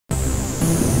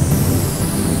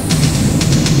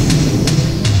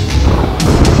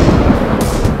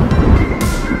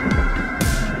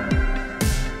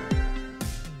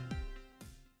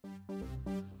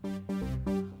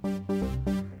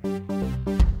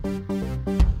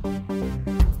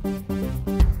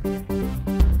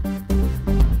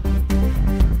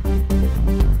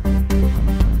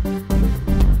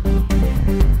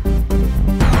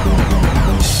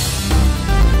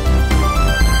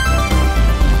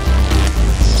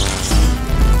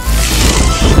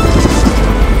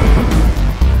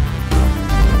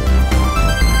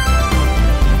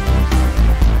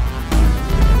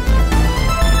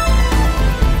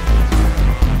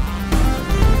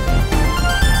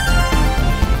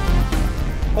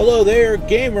Hello there,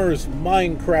 gamers,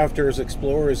 Minecrafters,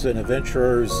 explorers, and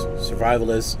adventurers,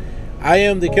 survivalists. I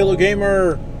am the Killer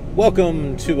Gamer.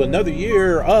 Welcome to another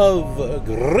year of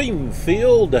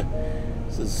Greenfield.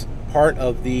 This is part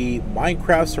of the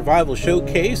Minecraft Survival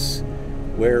Showcase,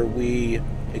 where we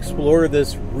explore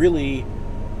this really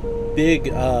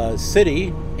big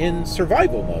city in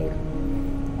survival mode.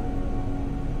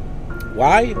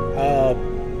 Why?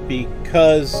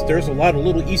 Because there's a lot of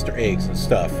little Easter eggs and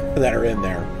stuff that are in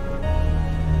there.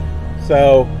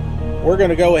 So we're going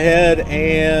to go ahead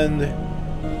and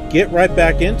get right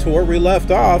back into where we left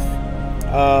off.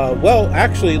 Well,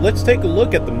 actually, let's take a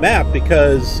look at the map,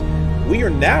 because we are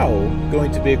now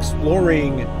going to be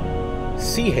exploring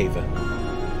Seahaven.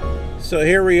 So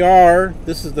here we are.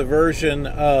 This is the version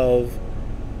of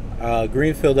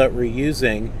Greenfield that we're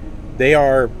using. They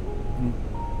are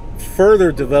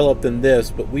further developed than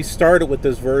this, but we started with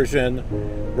this version.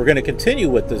 We're going to continue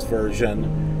with this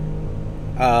version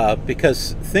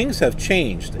because things have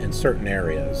changed in certain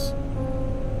areas.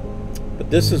 But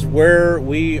this is where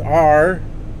we are.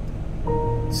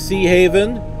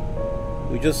 Seahaven.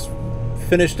 We just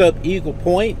finished up Eagle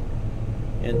Point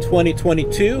in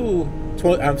 2022.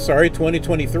 I'm sorry,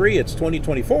 2023. It's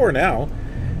 2024 now.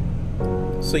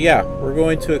 So yeah, we're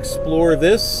going to explore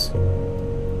this.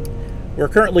 We're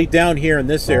currently down here in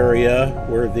this area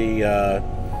where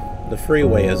the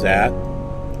freeway is at.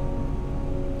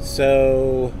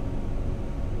 So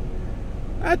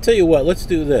I'll tell you what, let's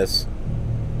do this.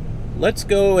 Let's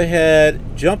go ahead,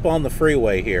 jump on the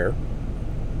freeway here,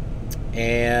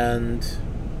 and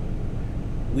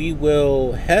we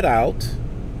will head out,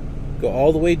 go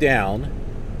all the way down.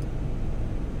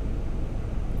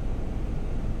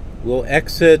 We'll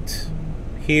exit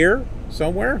here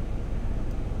somewhere.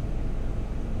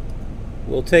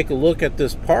 We'll take a look at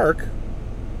this park,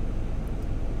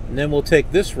 and then we'll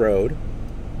take this road,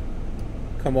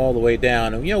 come all the way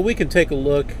down, and we can take a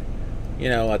look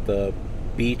at the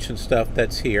beach and stuff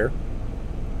that's here,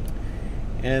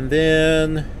 and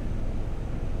then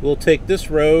we'll take this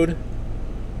road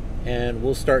and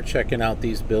we'll start checking out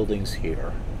these buildings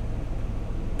here.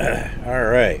 All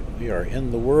right, we are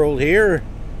in the world here.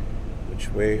 Which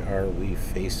way are we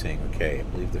facing? Okay, I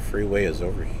believe the freeway is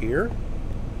over here.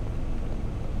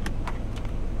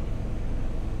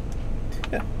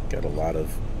 Got a lot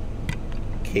of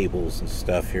cables and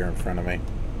stuff here in front of me.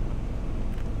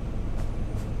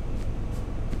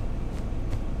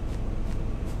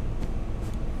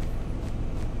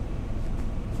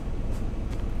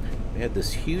 We had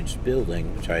this huge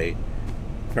building, which if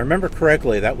I remember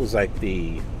correctly, that was like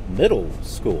the middle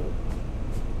school.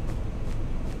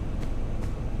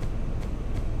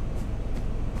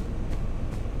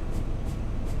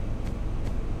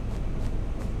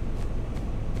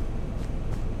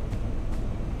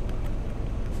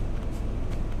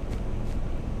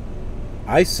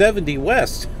 I-70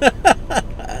 West.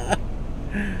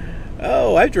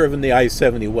 Oh, I've driven the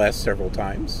I-70 West several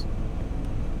times.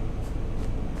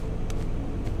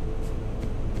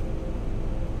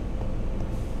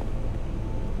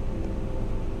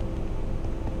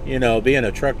 Being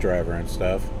a truck driver and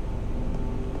stuff.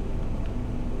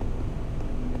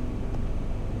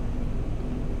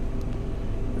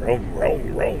 Roam,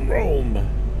 roam, roam, roam.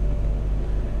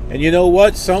 And you know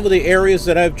what? Some of the areas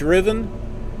that I've driven,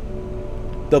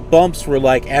 the bumps were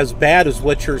like as bad as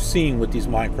what you're seeing with these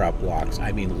Minecraft blocks.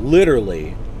 I mean,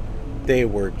 literally, they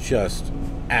were just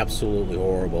absolutely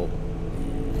horrible.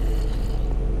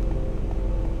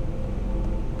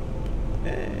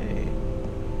 Hey.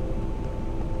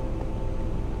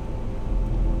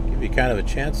 Give you kind of a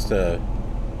chance to...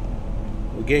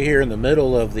 We'll get here in the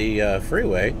middle of the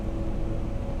freeway.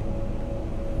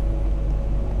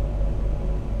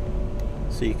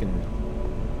 So you can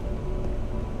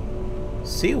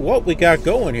see what we got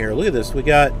going here. Look at this. We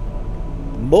got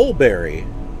Mulberry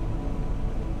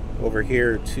over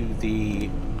here to the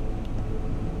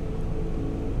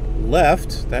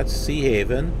left, that's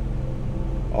Seahaven.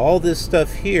 All this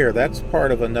stuff here, that's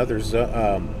part of another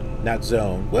zone, not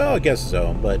zone, well, I guess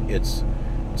zone, but it's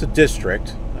a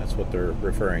district. That's what they're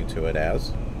referring to it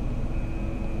as.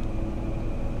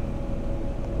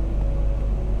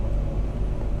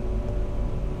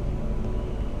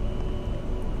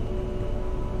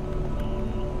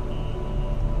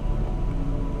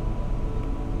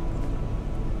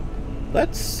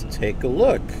 Let's take a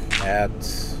look at,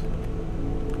 let's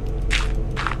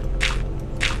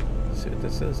see what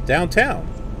this is. Downtown.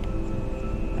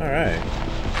 All right.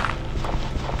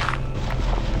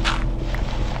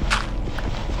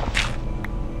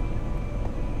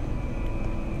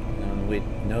 And we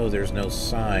know there's no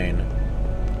sign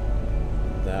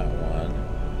of that one.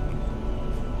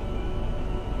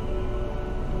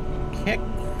 Can't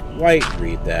quite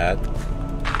read that.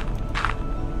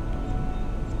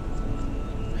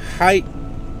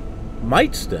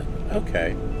 Mightston.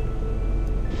 Okay.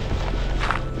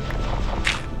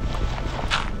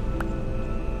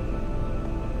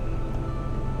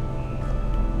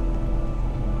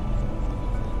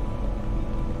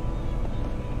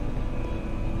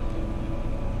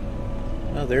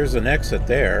 Well, there's an exit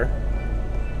there.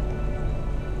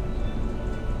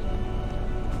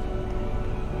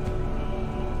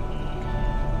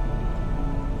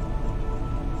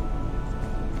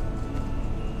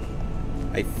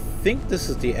 I think this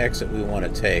is the exit we want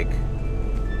to take.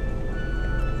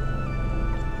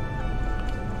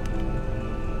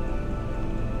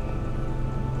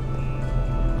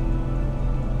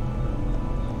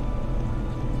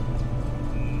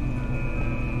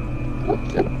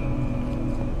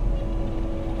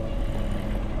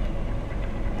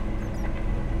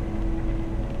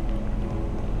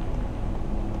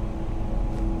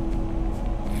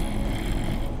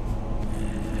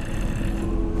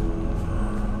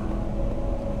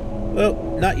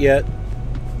 Oh, not yet.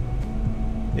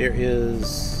 There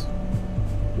is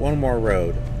one more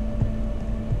road.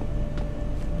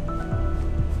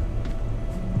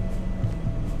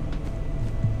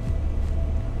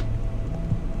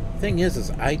 Thing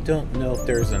is I don't know if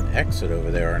there's an exit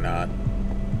over there or not.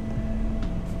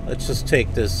 Let's just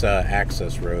take this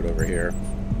access road over here.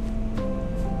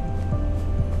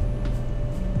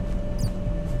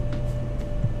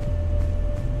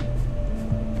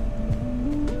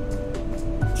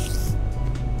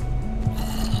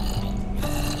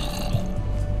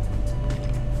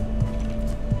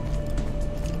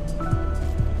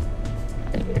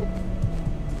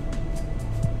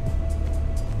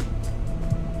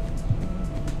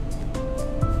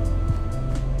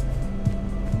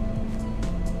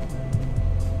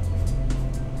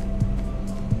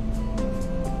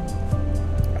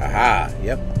 Aha,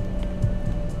 yep.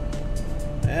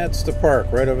 That's the park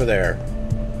right over there.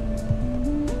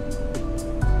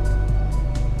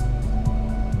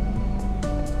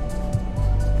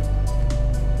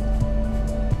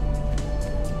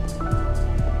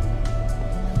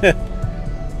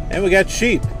 And we got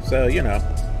sheep, so you know.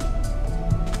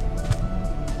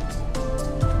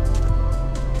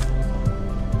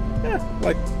 Yeah,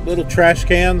 like little trash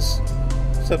cans,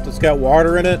 except it's got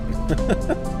water in it.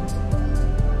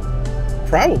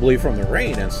 Probably from the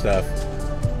rain and stuff.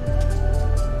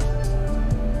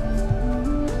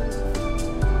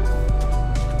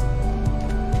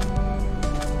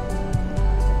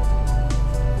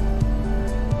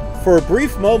 For a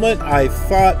brief moment, I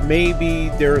thought maybe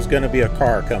there was going to be a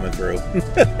car coming through.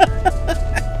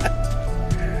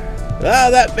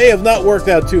 That may have not worked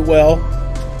out too well.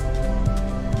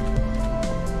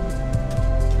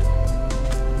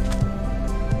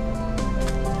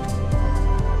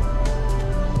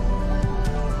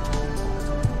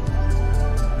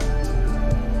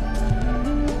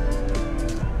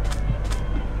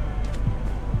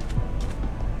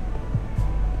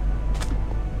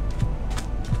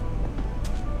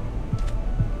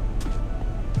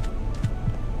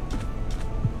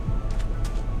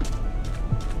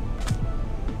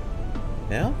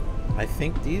 Now, I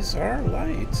think these are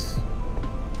lights.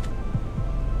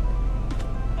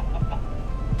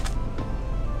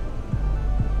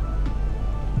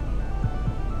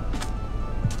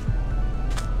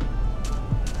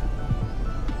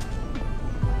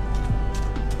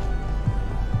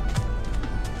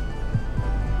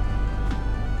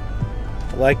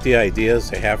 I like the ideas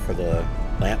they have for the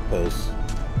lampposts.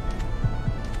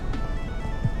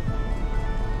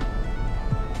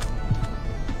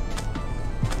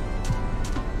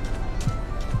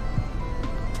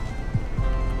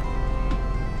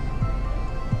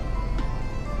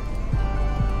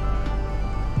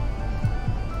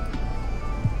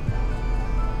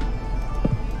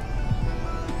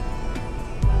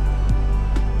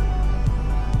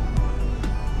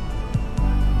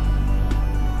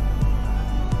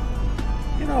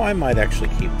 I might actually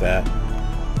keep that.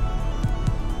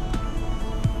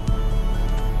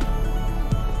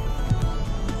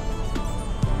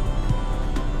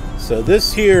 So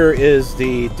this here is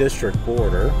the district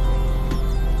border.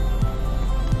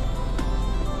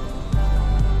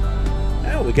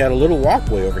 Oh, we got a little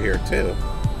walkway over here too.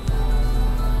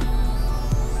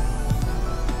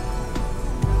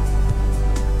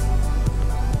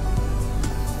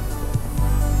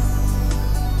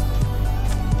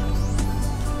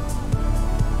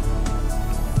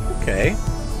 Okay.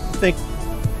 I think,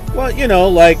 well, you know,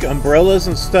 like umbrellas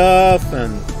and stuff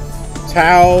and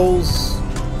towels.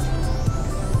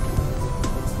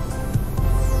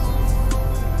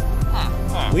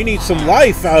 We need some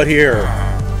life out here.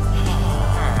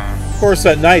 Of course,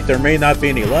 at night there may not be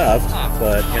any left,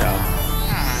 but, you know.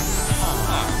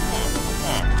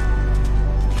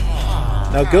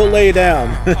 Now go lay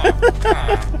down.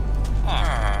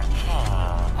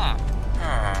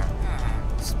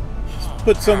 Let's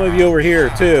put some of you over here,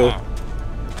 too.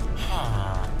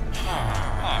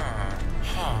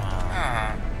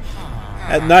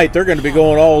 At night, they're going to be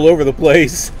going all over the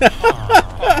place.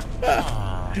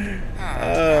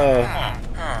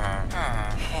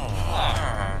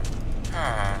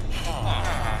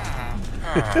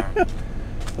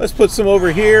 Let's put some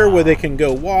over here where they can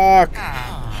go walk.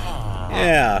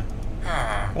 Yeah.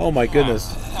 Oh my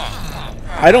goodness.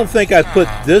 I don't think I've put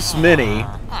this many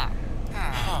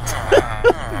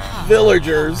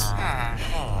villagers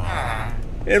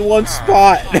in one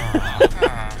spot.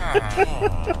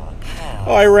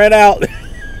 Oh, I ran out.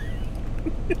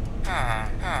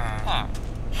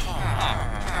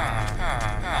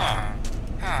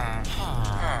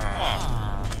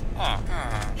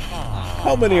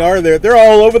 How many are there? They're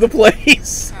all over the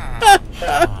place.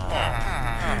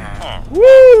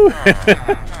 Woo!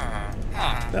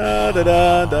 Da da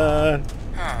da da.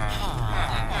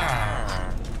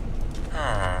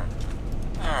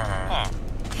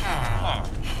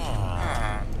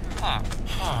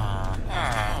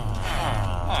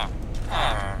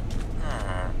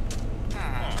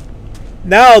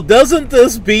 Now, doesn't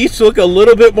this beach look a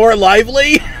little bit more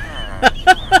lively?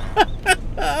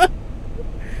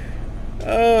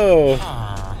 Oh.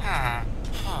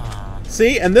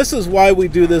 See, and this is why we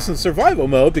do this in survival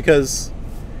mode, because,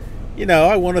 you know,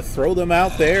 I want to throw them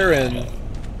out there and...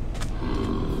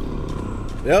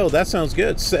 Oh, that sounds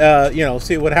good. You know,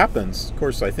 see what happens. Of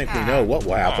course, I think we know what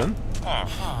will happen.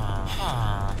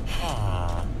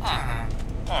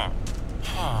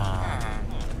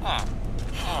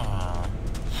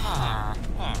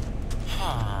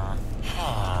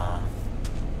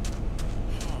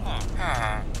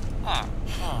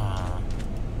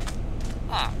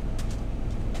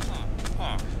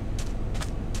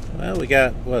 Well, we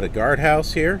got, what, a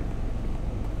guardhouse here?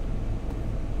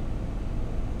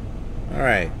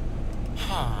 Alright.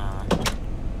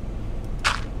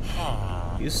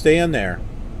 You stay in there.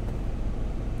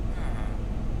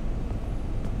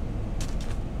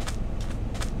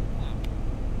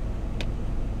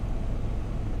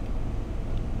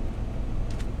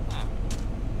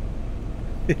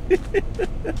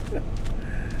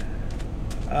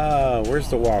 Where's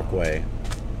the walkway?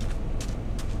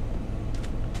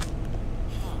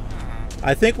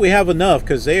 I think we have enough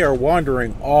because they are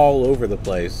wandering all over the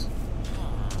place.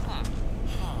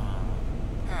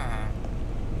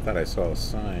 I thought I saw a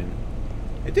sign.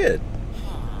 I did.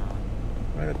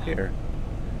 Right up here.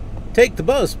 Take the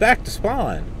bus back to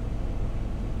spawn.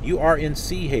 You are in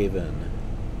Seahaven.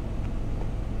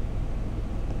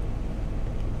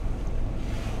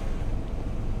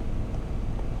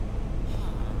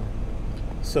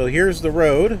 So here's the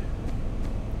road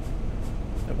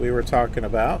that we were talking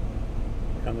about.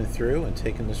 Coming through and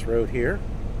taking this road here.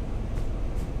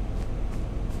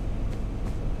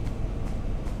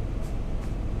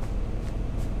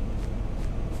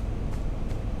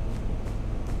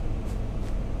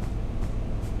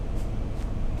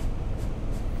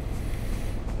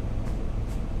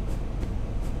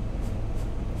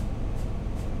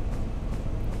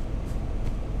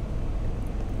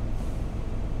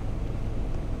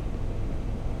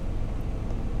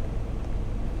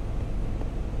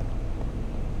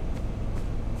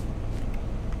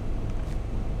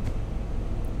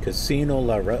 Casino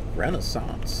La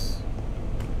Renaissance.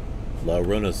 La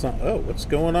Renaissance. Oh, what's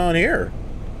going on here?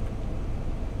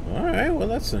 Alright, well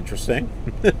that's interesting.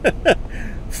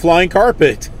 Flying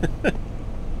carpet. I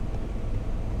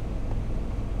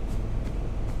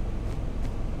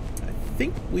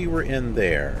think we were in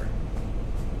there.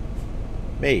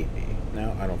 Maybe.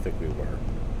 No, I don't think we were.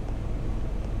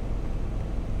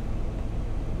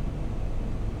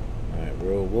 Alright,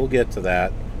 we'll get to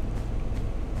that.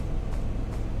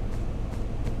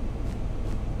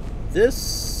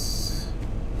 this...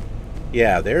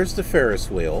 Yeah, there's the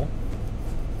Ferris wheel.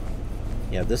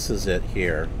 Yeah, this is it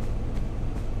here.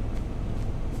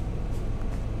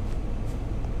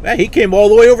 Man, he came all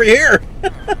the way over here!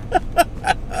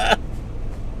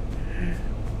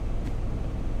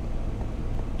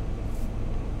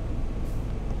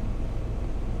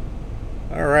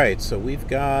 Alright, so we've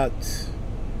got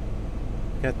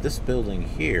this building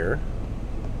here.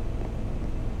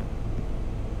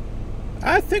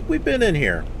 I think we've been in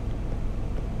here.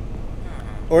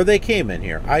 Or they came in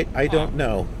here. I don't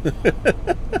know.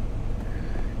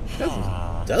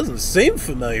 doesn't seem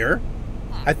familiar.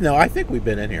 No, I think we've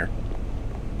been in here.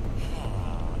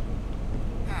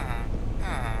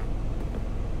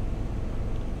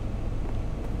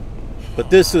 But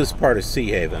this is part of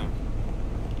Seahaven.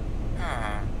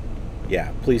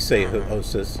 Yeah, please say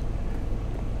hostess.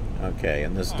 Okay,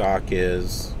 and this dock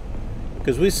is...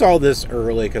 Because we saw this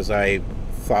early because I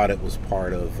thought it was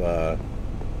part of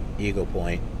Eagle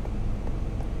Point.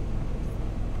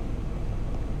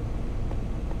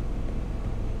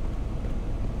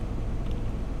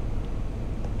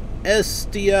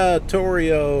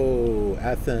 Estiatorio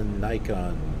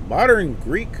Athenikon. Modern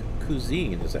Greek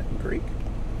cuisine. Is that in Greek?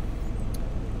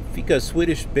 Fika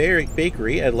Swedish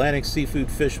Bakery. Atlantic Seafood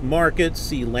Fish Market.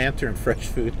 Sea Lantern Fresh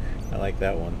Food. I like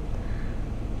that one.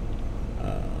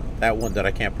 That one that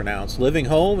I can't pronounce. Living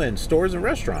Home and Stores and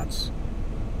Restaurants.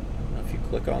 I don't know if you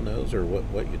click on those or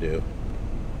what you do.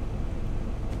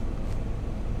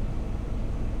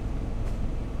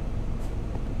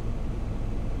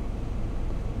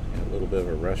 A little bit of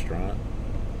a restaurant.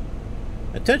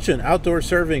 Attention, outdoor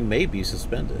serving may be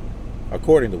suspended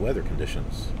according to weather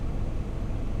conditions.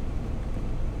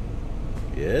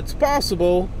 It's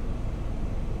possible.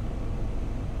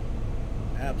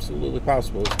 Absolutely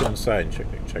possible. Let's go inside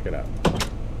and check it out.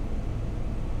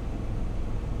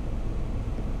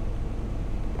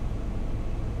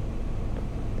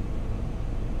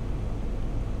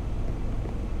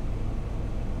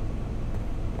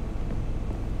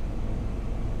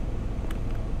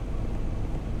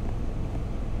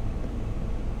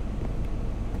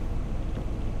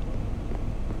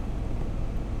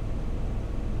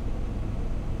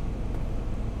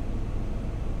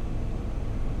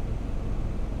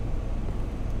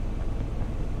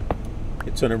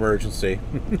 It's an emergency.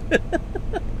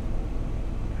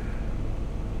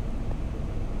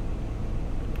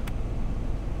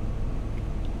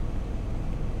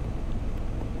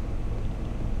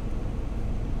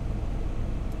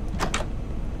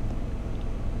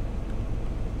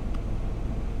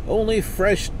 Only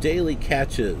fresh daily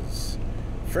catches.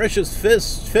 Freshest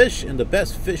fish and the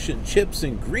best fish and chips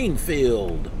in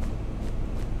Greenfield.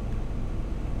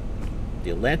 The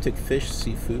Atlantic Fish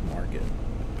Seafood Market.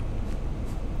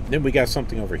 Then we got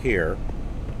something over here.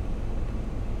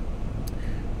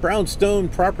 Brownstone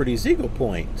Properties, Eagle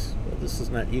Point. Well, this is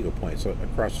not Eagle Point, so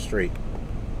across the street.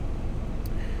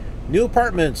 New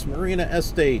apartments, Marina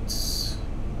Estates.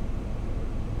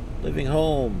 Living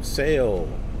home, sale.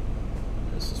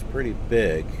 This is pretty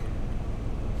big.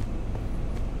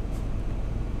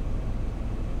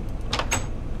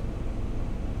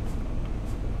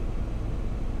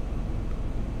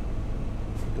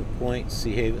 Point,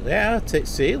 Seahaven. Yeah,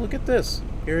 see, look at this.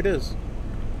 Here it is.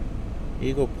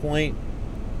 Eagle Point.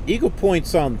 Eagle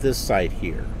Point's on this side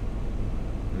here.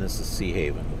 And this is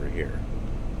Seahaven over here.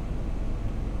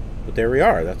 But there we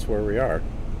are. That's where we are.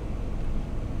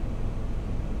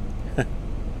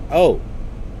 Oh.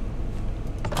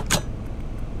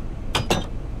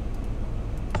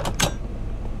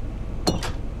 What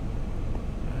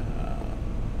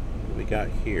do we got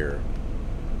here?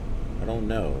 I don't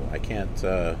know. I can't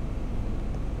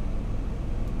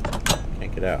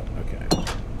get out. Okay.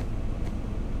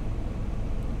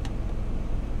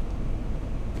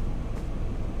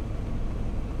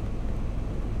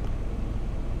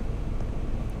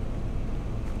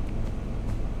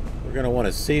 We're going to want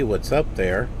to see what's up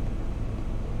there.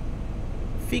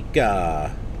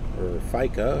 Fika. Or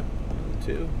Fika. 1 and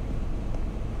 2.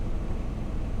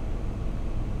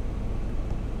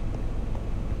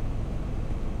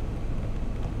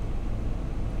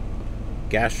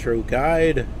 Gastro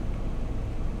Guide.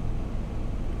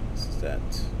 This is that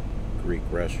Greek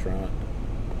restaurant.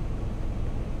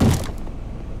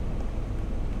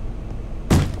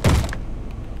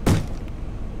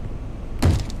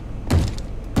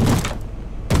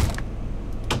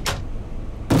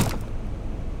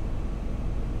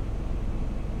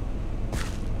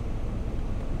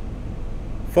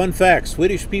 Fun fact,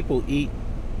 Swedish people eat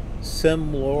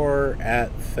semlor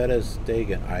at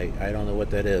Thejestr. I don't know what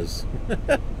that is.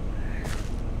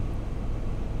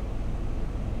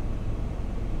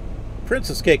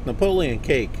 Princess cake, Napoleon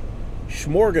cake,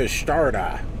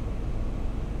 Smorgastarda.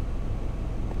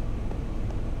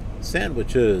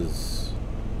 Sandwiches.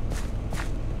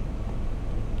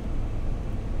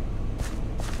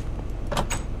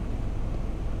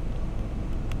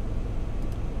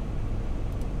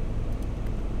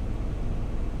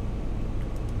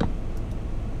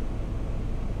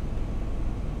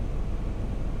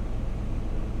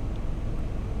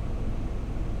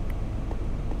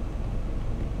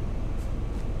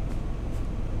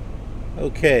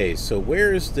 Okay, so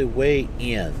where's the way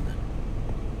in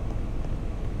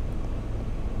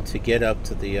to get up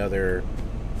to the other?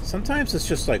 Sometimes it's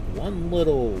just like one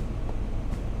little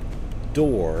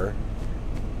door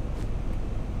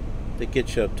that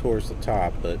gets you up towards the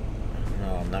top, but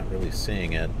no, I'm not really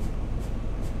seeing it.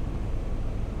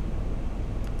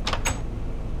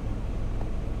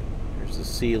 There's the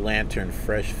sea lantern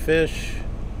fresh fish.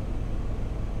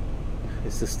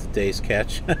 Is this the day's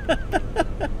catch?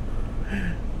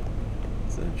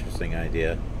 It's an interesting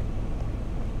idea.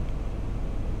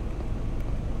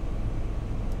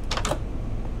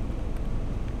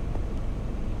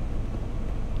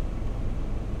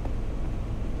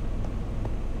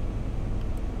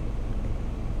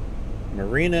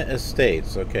 Marina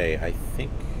Estates. Okay, I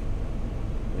think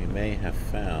we may have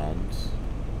found...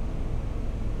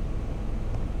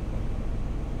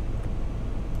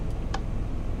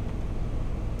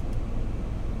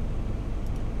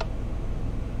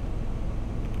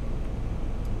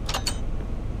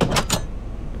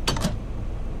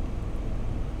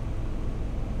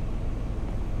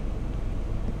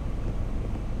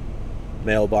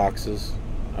 mailboxes,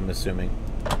 I'm assuming.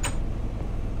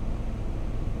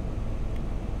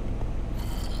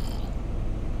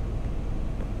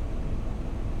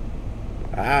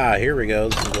 Ah, here we go.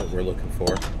 This is what we're looking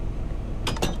for.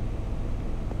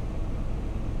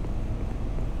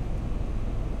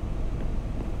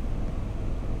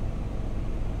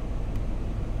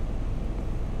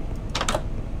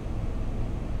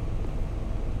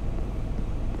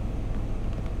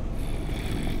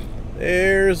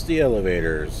 There's the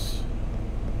elevators.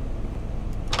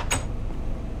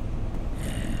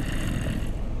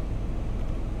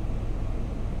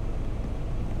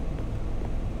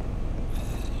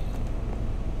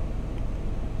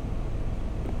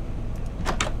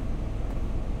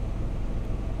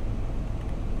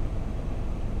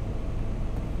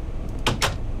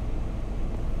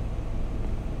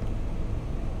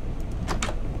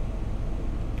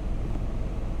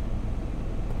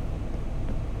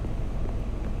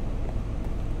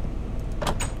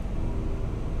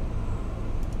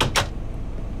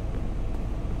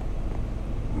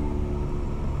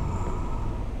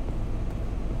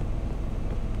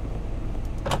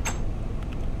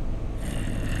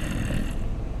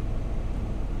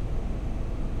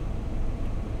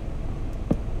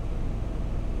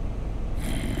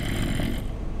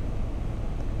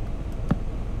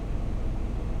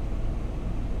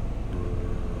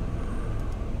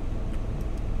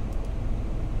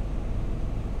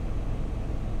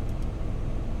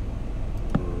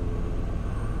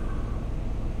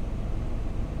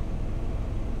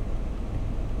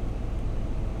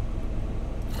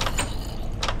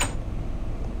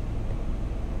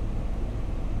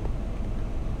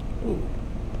 Ooh.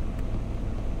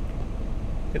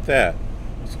 Look at that.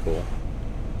 That's cool.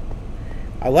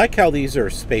 I like how these are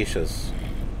spacious.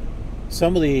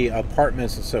 Some of the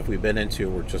apartments and stuff we've been into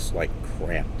were just like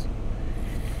cramped.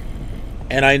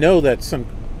 And I know that some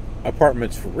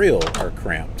apartments for real are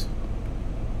cramped.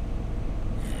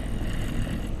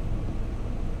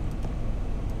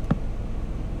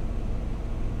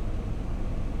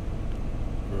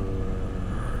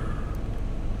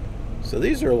 So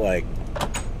these are like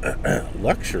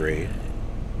luxury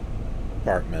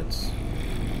apartments.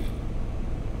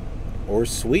 Or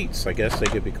suites. I guess they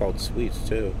could be called suites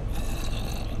too.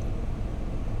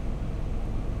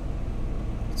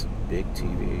 It's a big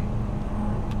TV.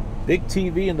 Big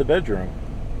TV in the bedroom.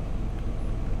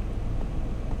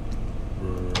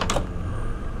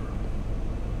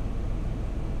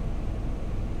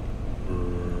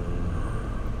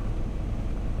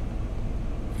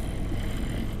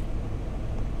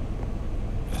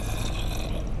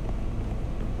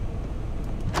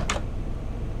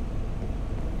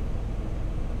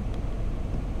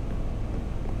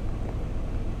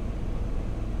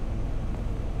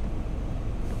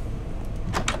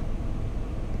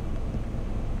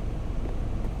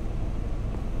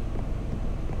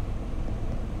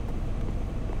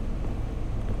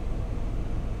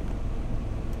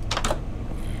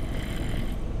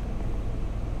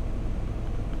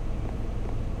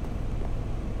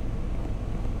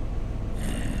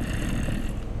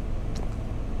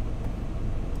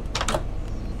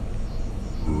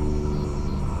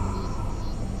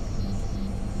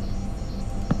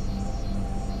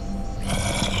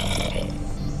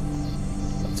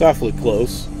 It's awfully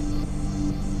close.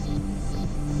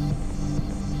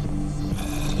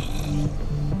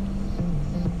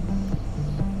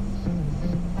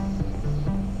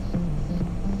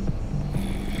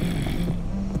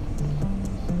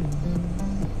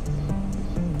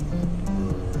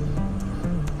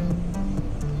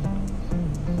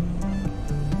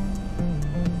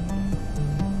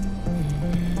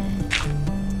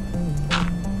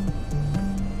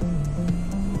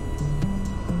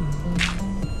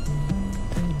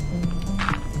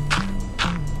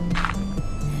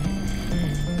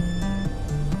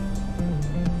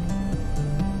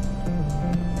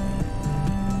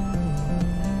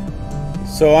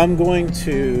 So I'm going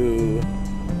to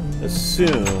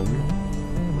assume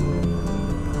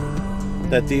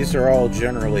that these are all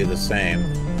generally the same.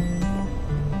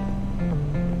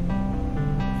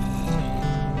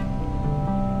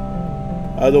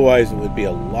 Otherwise, it would be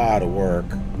a lot of work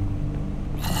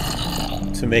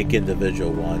to make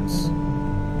individual ones.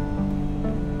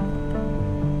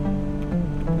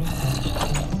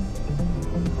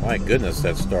 My goodness,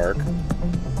 that's dark.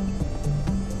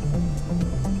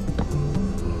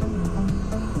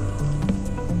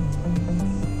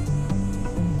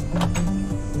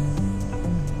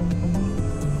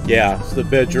 Yeah, it's the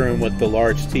bedroom with the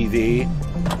large TV,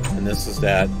 and this is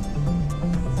that.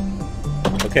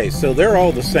 Okay, so they're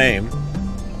all the same.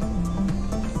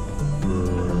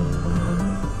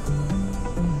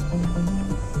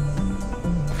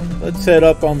 Let's head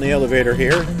up on the elevator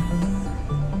here.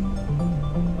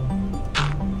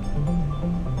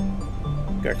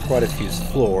 Got quite a few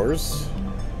floors.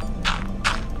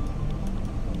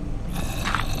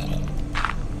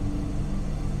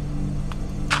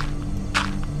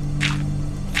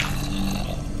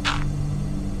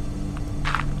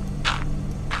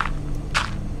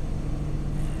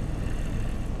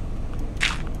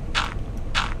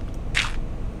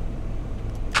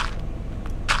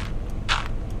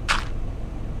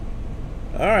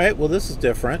 Alright, well this is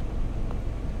different.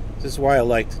 This is why I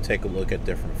like to take a look at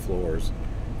different floors.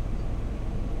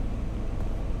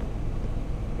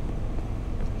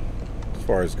 As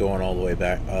far as going all the way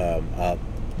back up.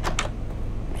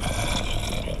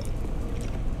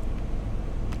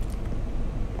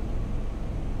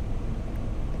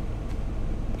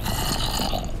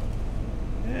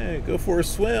 Yeah, go for a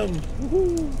swim.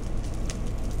 Woohoo!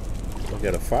 We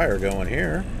got a fire going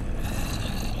here.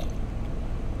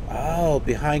 Oh,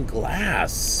 behind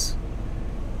glass.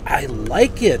 I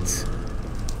like it.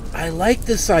 I like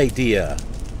this idea.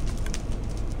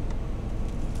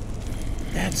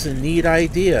 That's a neat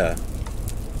idea.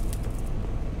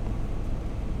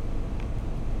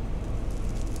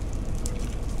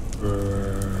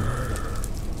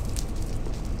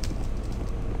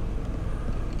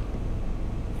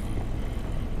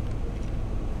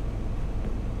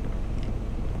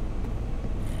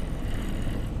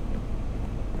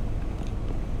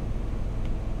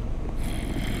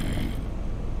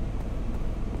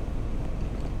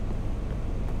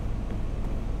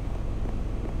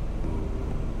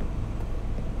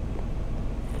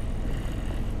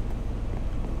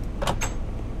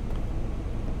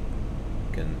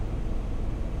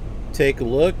 Take a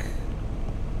look.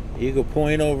 Eagle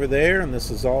Point over there, and this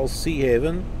is all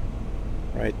Seahaven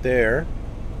right there.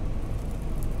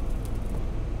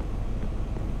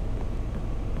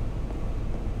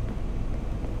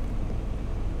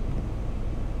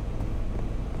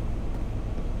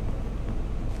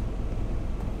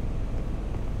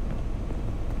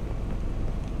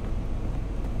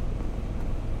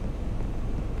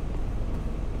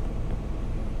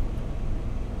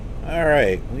 All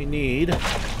right, we need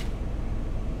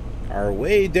our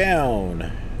way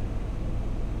down.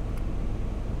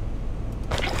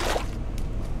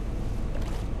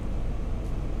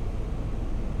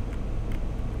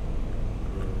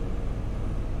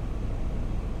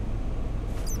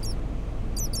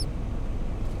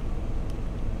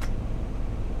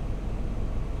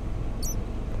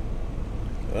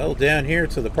 Well, down here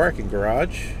to the parking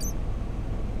garage.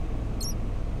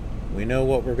 We know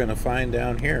what we're going to find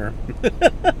down here.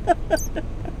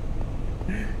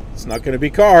 It's not going to be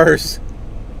cars.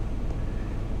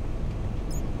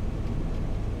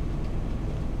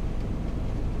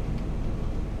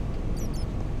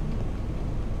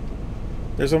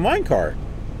 There's a minecart.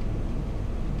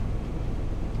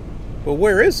 But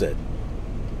where is it?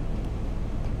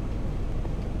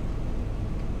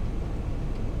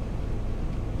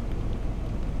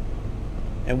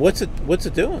 And what's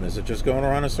it doing? Is it just going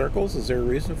around in circles? Is there a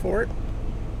reason for it?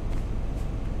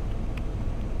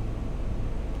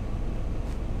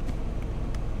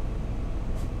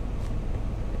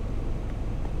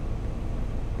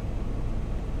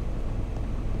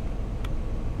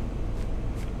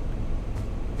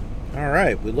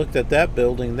 Alright, we looked at that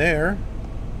building there.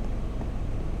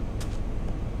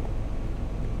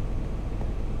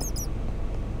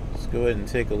 Let's go ahead and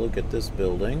take a look at this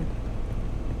building.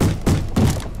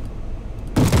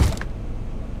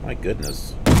 My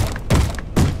goodness.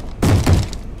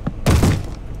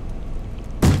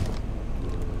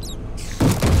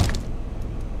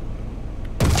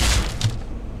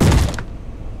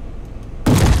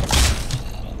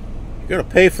 You're gonna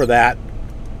pay for that.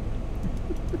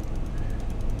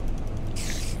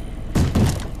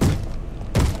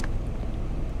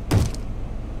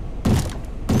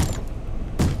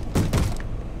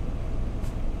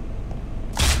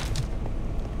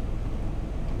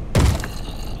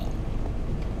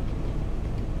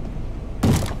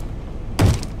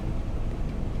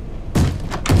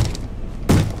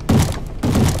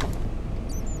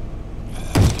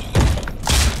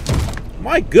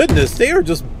 My goodness, they are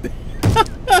just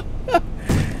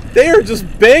they are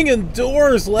just banging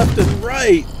doors left and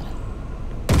right.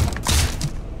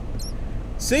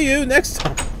 See you next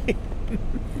time.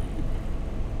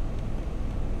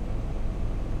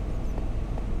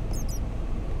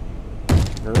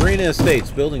 Marina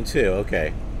Estates, Building 2.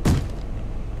 Okay.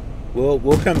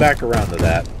 We'll come back around to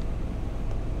that.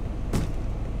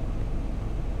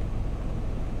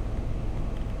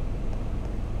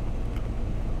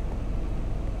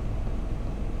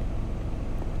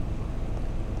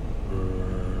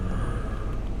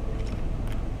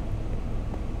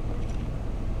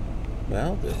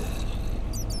 Well,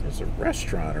 there's a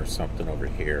restaurant or something over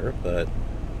here, but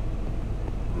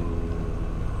I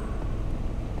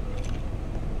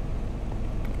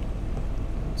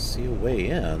don't see a way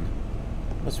in.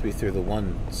 Must be through the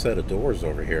one set of doors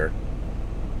over here.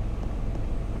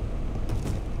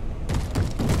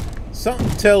 Something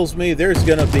tells me there's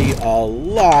gonna be a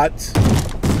lot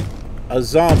of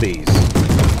zombies.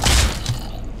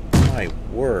 My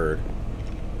word.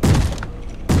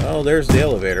 Oh, there's the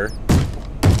elevator.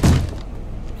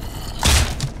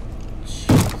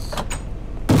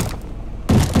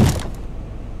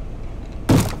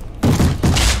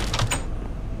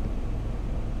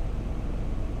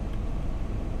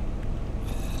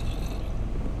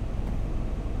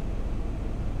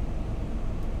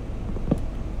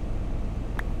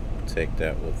 Take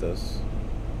that with us.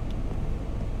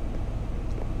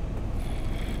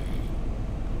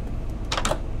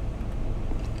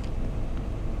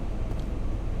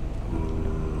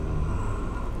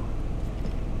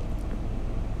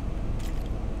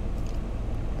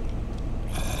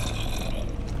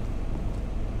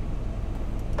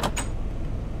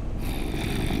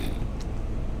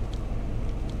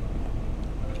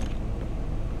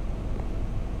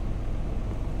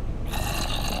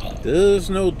 There's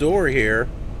no door here.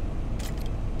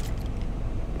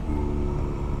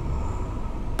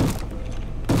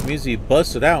 It means he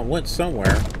busted out and went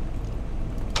somewhere.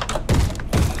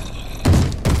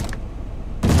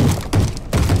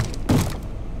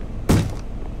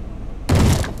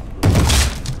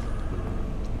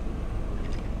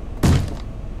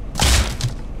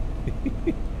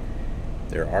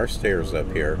 There are stairs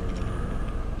up here.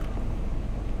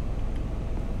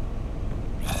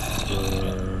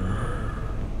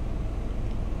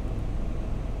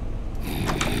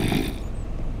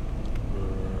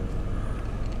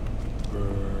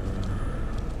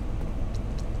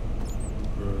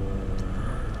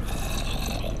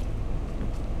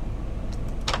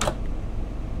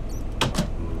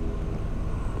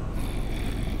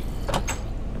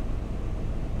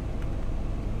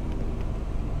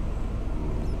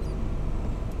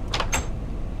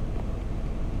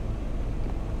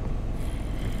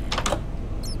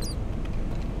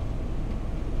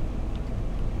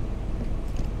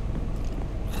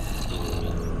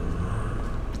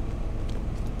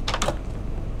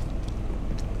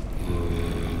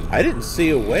 I didn't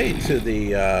see a way to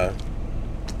the,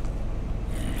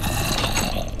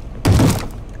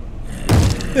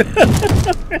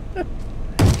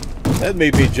 that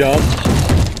made me jump.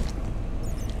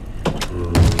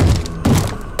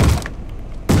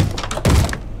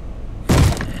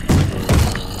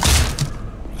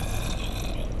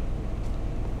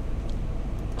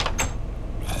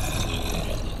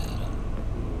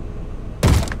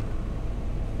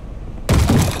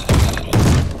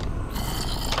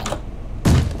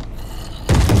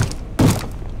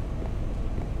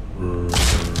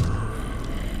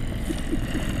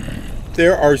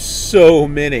 There are so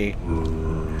many.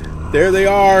 There they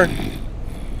are.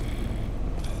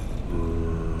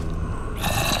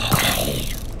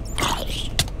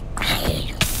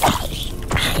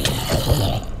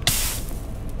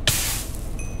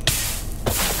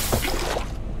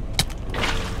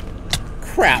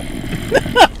 Crap.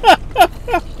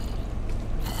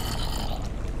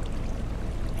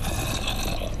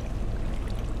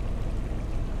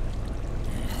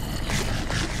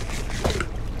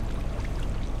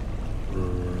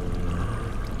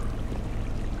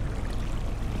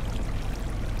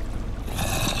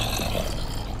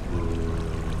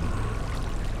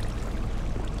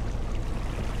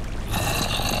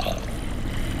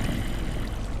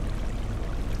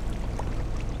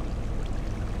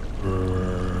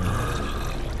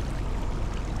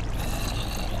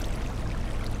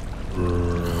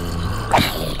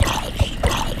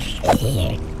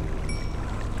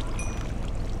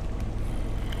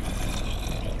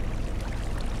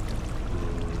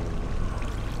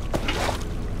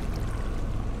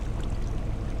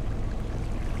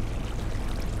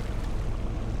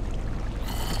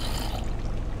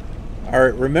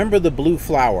 Alright, remember the blue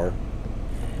flower.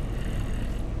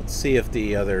 Let's see if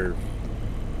the other...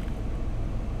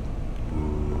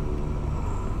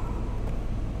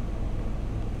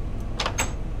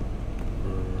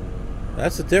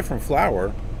 That's a different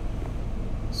flower.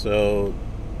 So,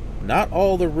 not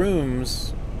all the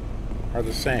rooms are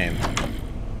the same.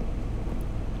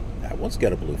 That one's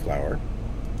got a blue flower.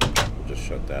 We'll just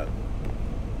shut that.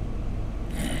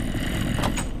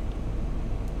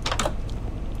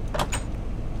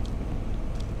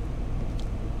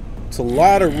 It's a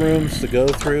lot of rooms to go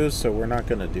through, so we're not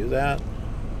going to do that.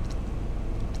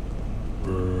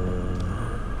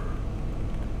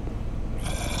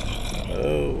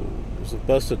 Oh, there's a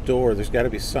busted door. There's got to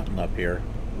be something up here.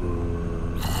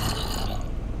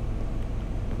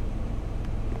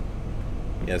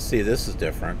 Yeah, see, this is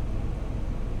different.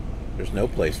 There's no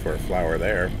place for a flower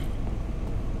there.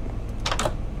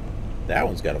 That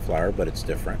one's got a flower, but it's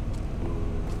different.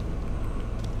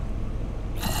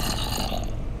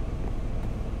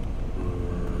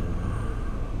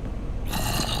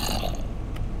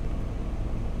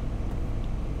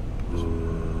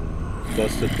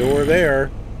 Busted door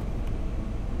there.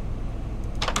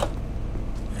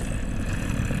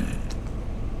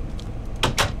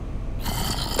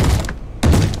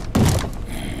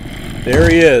 There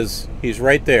he is. He's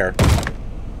right there.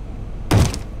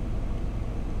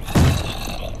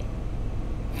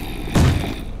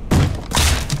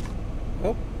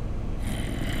 Oh.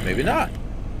 Maybe not.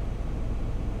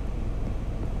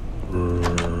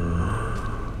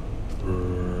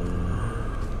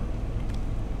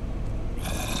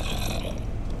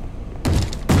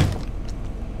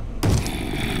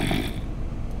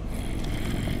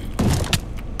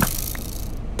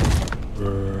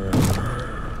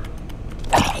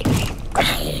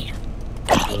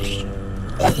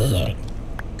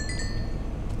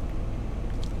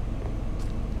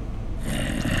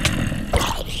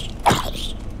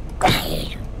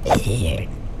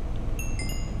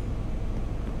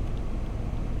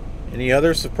 Any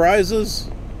other surprises?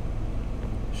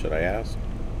 Should I ask?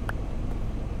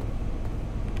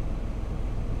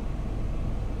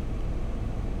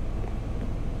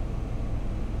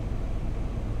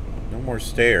 No more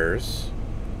stairs.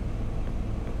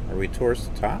 Are we towards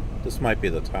the top? This might be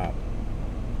the top.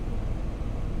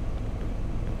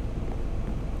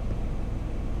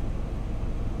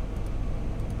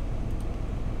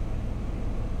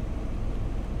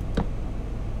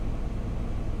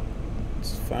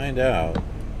 Find out.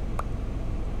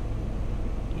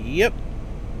 Yep,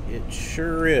 it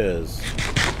sure is.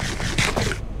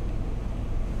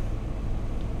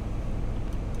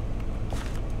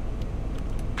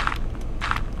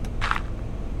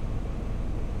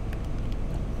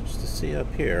 Not much to see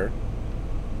up here.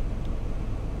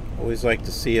 Always like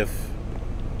to see if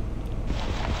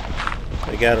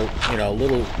they got a, you know, a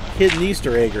little hidden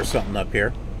Easter egg or something up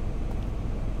here.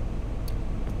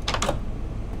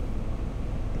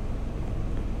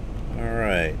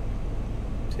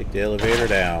 Take the elevator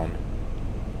down.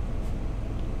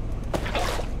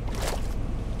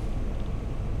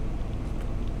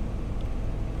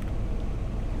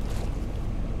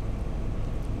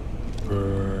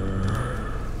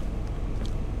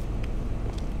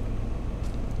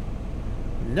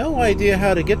 No idea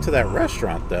how to get to that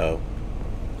restaurant, though.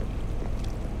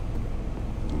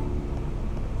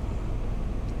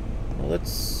 Well,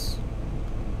 let's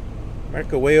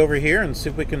make our way over here and see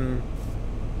if we can...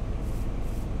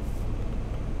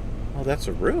 Oh, that's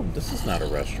a room. This is not a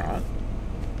restaurant.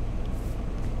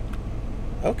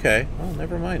 Okay. Well,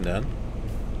 never mind then.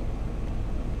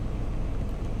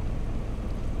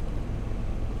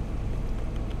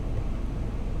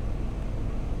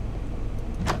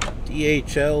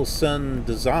 DHL Sun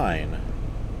Design.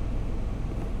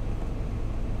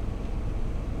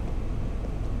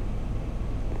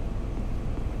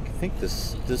 I think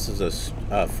this is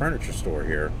a furniture store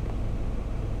here.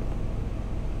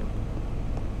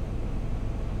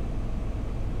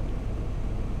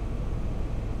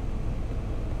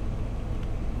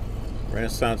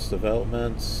 Renaissance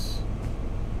Developments.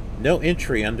 No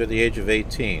entry under the age of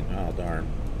 18. Oh, darn.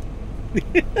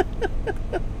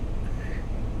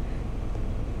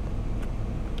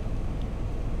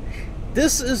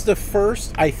 This is the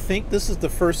first, I think this is the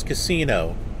first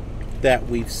casino that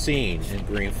we've seen in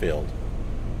Greenfield.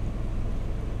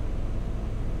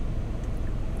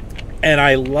 And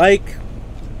I like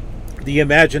the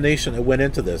imagination that went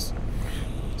into this.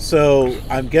 So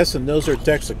I'm guessing those are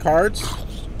decks of cards.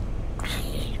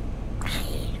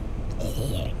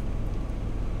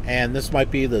 And this might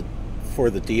be for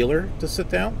the dealer to sit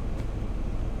down.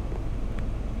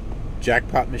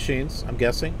 Jackpot machines, I'm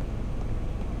guessing.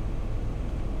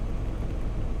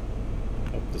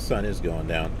 Oh, the sun is going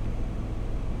down.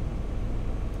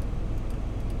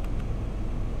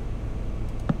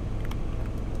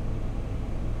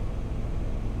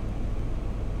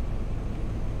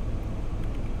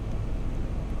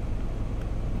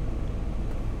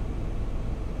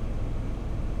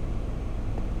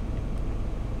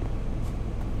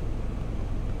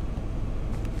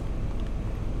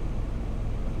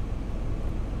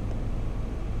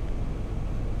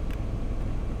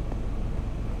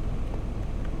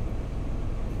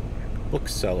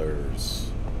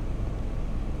 Booksellers.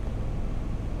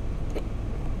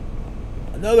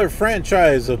 Another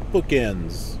franchise of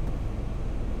bookends.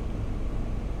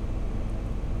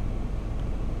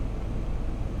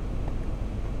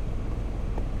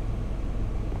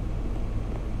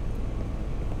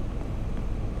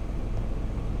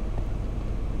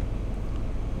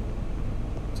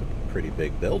 It's a pretty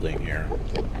big building here.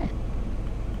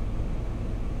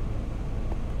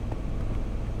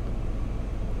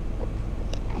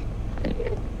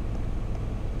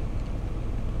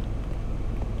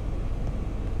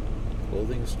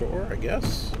 Clothing store, I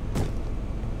guess.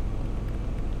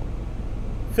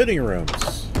 Fitting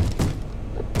rooms.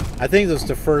 I think this is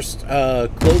the first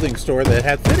clothing store that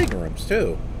had fitting rooms,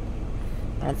 too.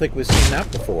 I don't think we've seen that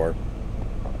before.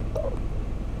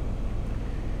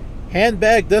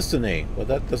 Handbag Destiny. Well,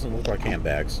 that doesn't look like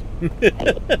handbags.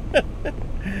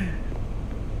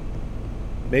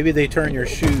 Maybe they turn your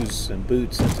shoes and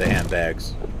boots into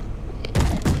handbags.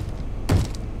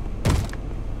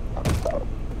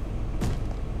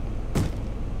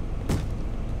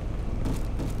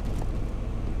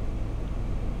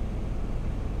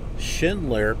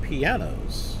 Schindler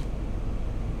pianos.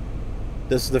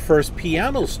 This is the first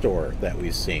piano store that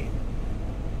we've seen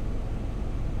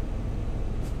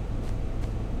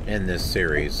in this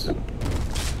series.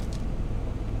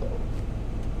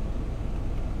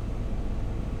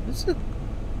 It's a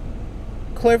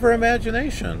clever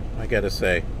imagination, I gotta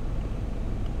say.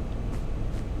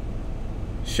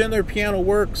 Schindler Piano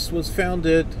Works was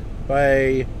founded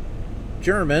by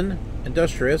German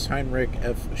industrialist Heinrich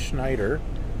F.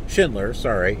 Schindler,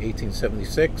 sorry,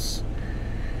 1876.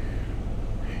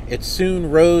 It soon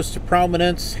rose to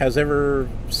prominence, has ever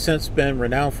since been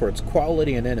renowned for its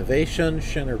quality and innovation.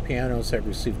 Schindler pianos have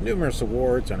received numerous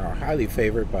awards and are highly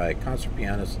favored by concert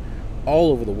pianists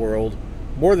all over the world.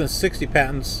 More than 60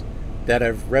 patents that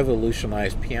have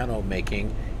revolutionized piano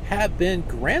making have been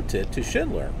granted to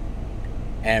Schindler,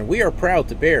 and we are proud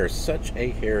to bear such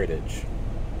a heritage.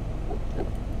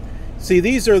 See,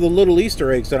 these are the little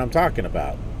Easter eggs that I'm talking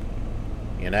about.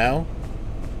 You know,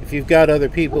 if you've got other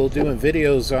people doing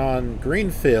videos on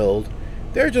Greenfield,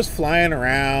 they're just flying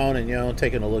around and, you know,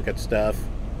 taking a look at stuff.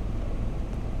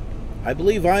 I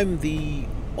believe I'm the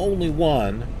only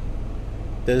one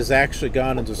that has actually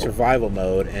gone into survival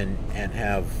mode and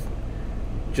have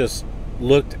just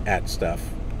looked at stuff.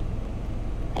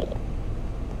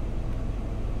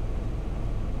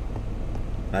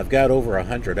 I've got over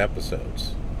 100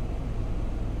 episodes.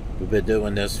 We've been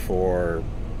doing this for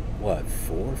what,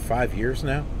 4 or 5 years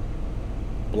now?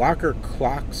 Blocker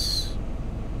clocks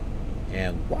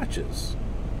and watches.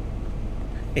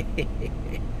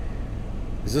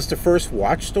 Is this the first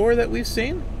watch store that we've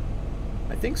seen?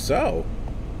 I think so.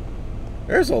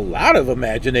 There's a lot of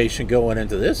imagination going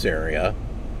into this area.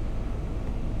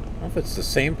 I don't know if it's the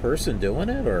same person doing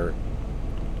it or...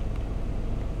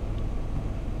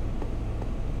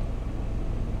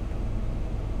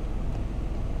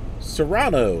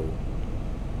 Serrano.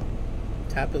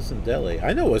 Tapas and Deli.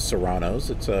 I know it's Serrano's.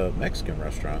 It's a Mexican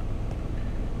restaurant.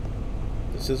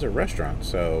 This is a restaurant,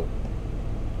 so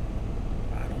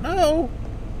I don't know.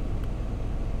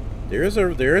 There is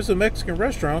a Mexican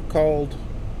restaurant called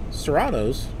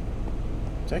Serrano's.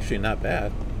 It's actually not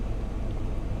bad.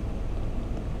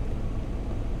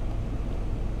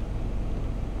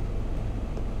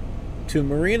 To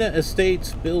Marina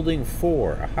Estates Building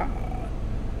 4. Aha.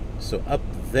 So up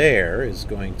there is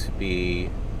going to be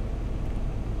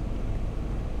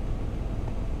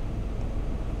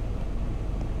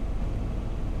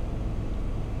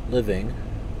living.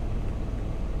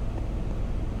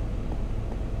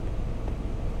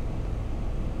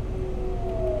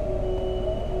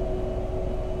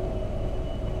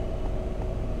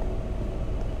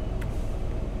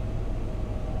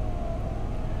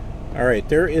 Alright,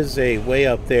 there is a way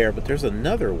up there, but there's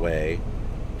another way.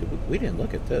 We didn't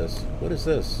look at this. What is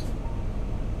this?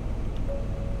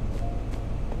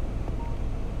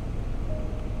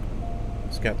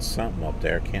 It's got something up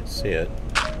there. Can't see it.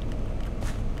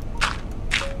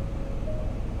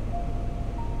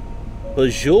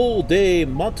 Bajul de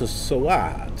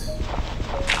Montessoat.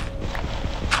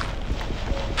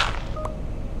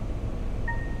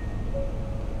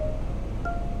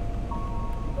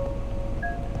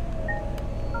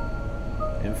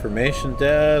 Information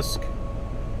desk.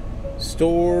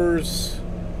 Stores.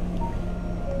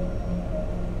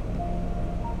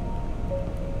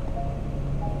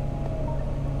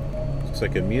 Looks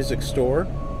like a music store.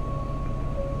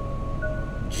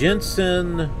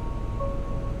 Jensen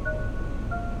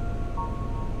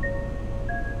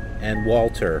and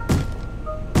Walter.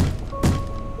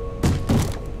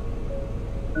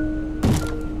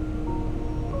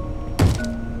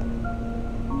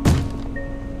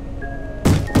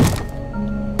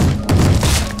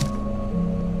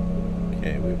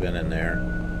 Okay, we've been in there.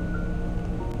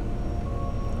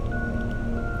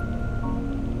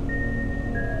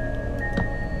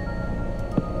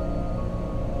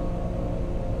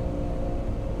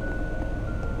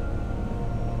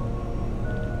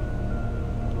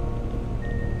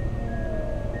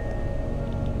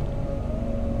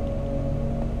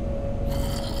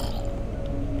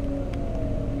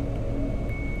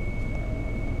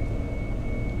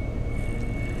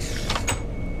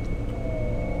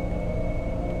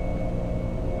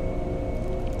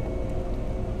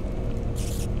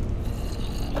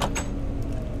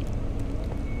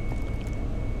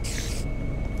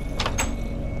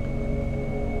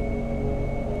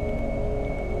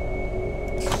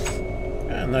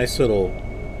 Nice little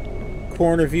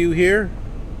corner view here.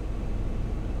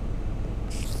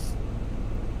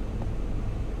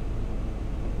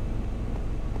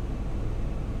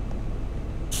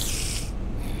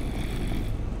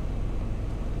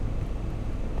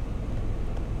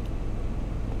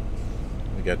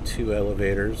 We got 2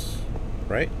 elevators,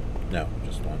 right? No,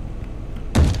 just one.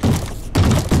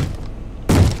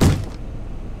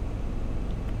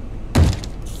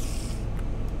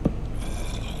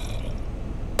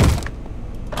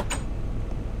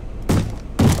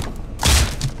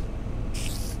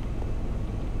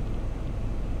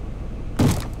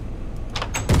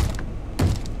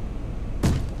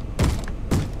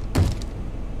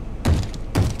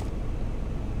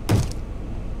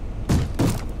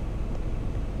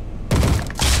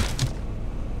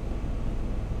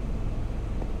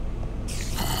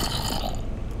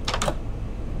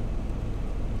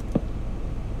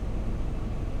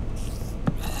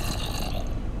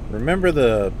 Remember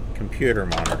the computer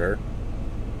monitor.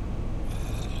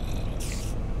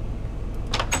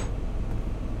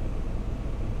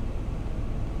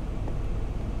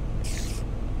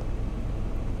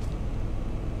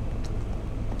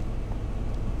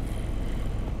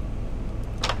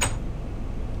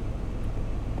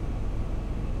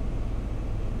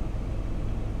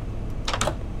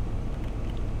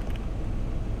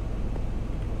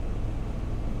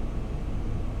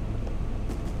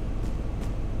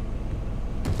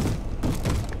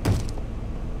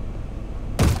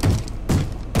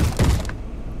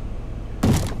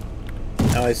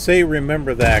 Now I say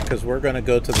remember that because we're going to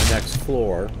go to the next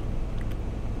floor.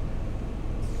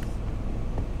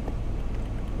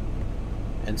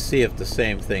 And see if the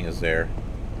same thing is there.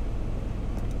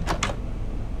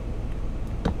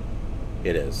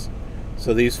 It is.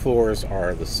 So these floors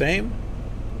are the same.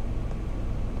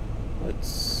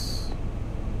 Let's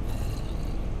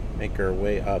make our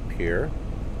way up here.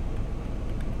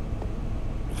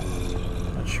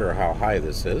 Not sure how high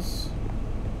this is.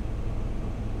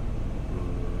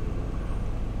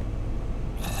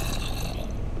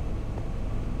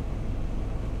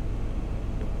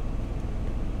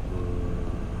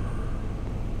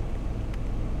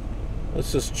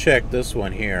 Let's just check this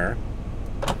one here.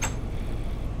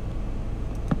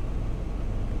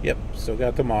 Yep, still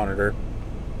got the monitor.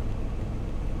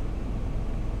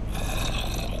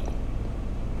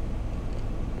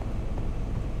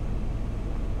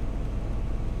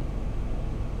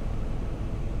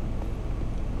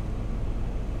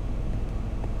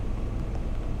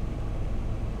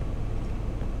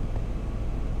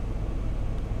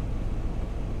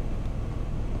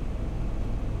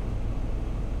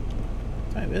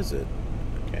 Is it?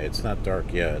 Okay, it's not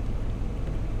dark yet.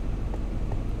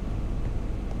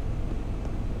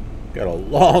 Got a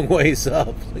long ways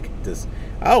up. Look at this.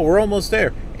 Oh, we're almost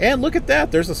there. And look at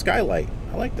that. There's a skylight.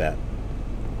 I like that.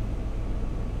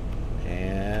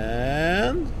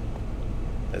 And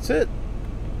that's it.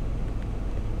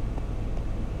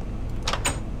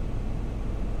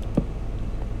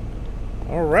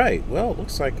 Alright, well, it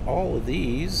looks like all of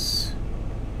these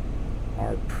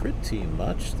are pretty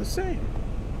much the same.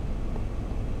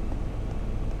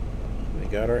 We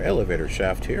got our elevator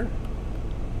shaft here.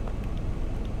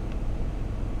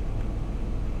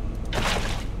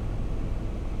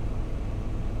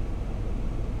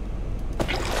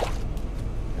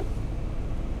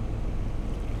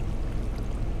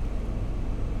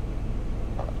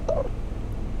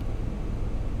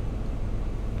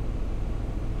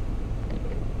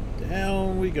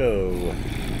 Down we go.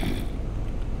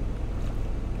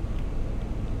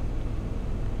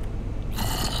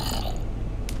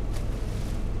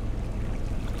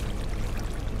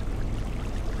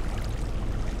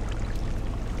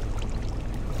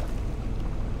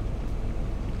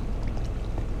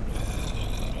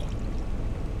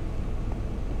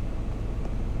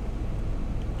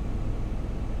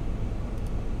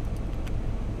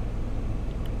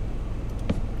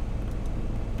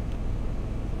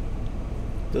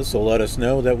 This will let us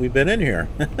know that we've been in here.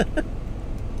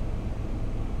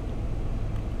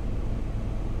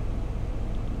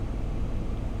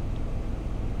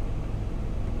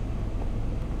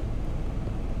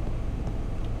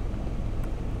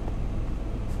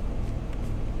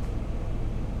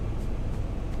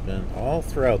 Been all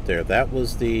throughout there. That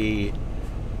was the...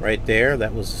 right there,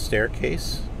 that was the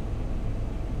staircase.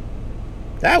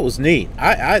 That was neat.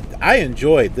 I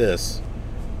enjoyed this.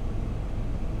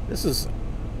 This is...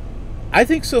 I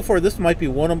think so far this might be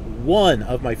one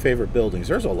of my favorite buildings.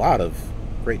 There's a lot of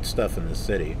great stuff in this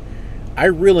city. I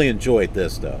really enjoyed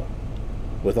this though.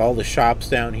 With all the shops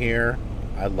down here,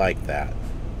 I like that.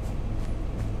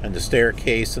 And the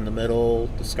staircase in the middle,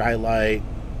 the skylight.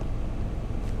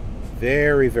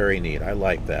 Very, very neat. I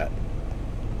like that.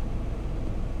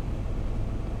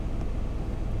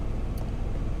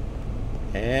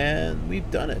 And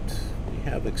we've done it. We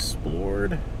have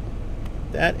explored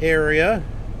that area.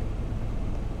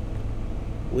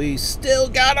 We still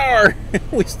got our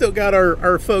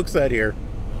our folks out here.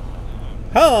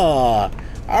 Huh.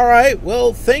 Alright,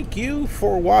 well, thank you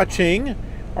for watching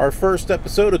our first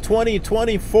episode of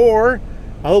 2024.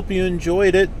 I hope you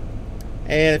enjoyed it.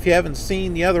 And if you haven't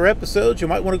seen the other episodes, you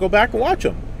might want to go back and watch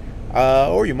them.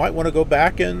 Or you might want to go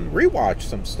back and rewatch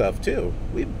some stuff too.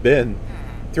 We've been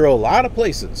through a lot of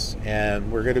places,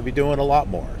 and we're going to be doing a lot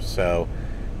more. So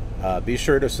be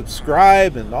sure to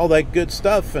subscribe and all that good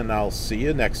stuff, and I'll see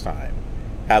you next time.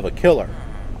 Have a killer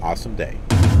awesome day.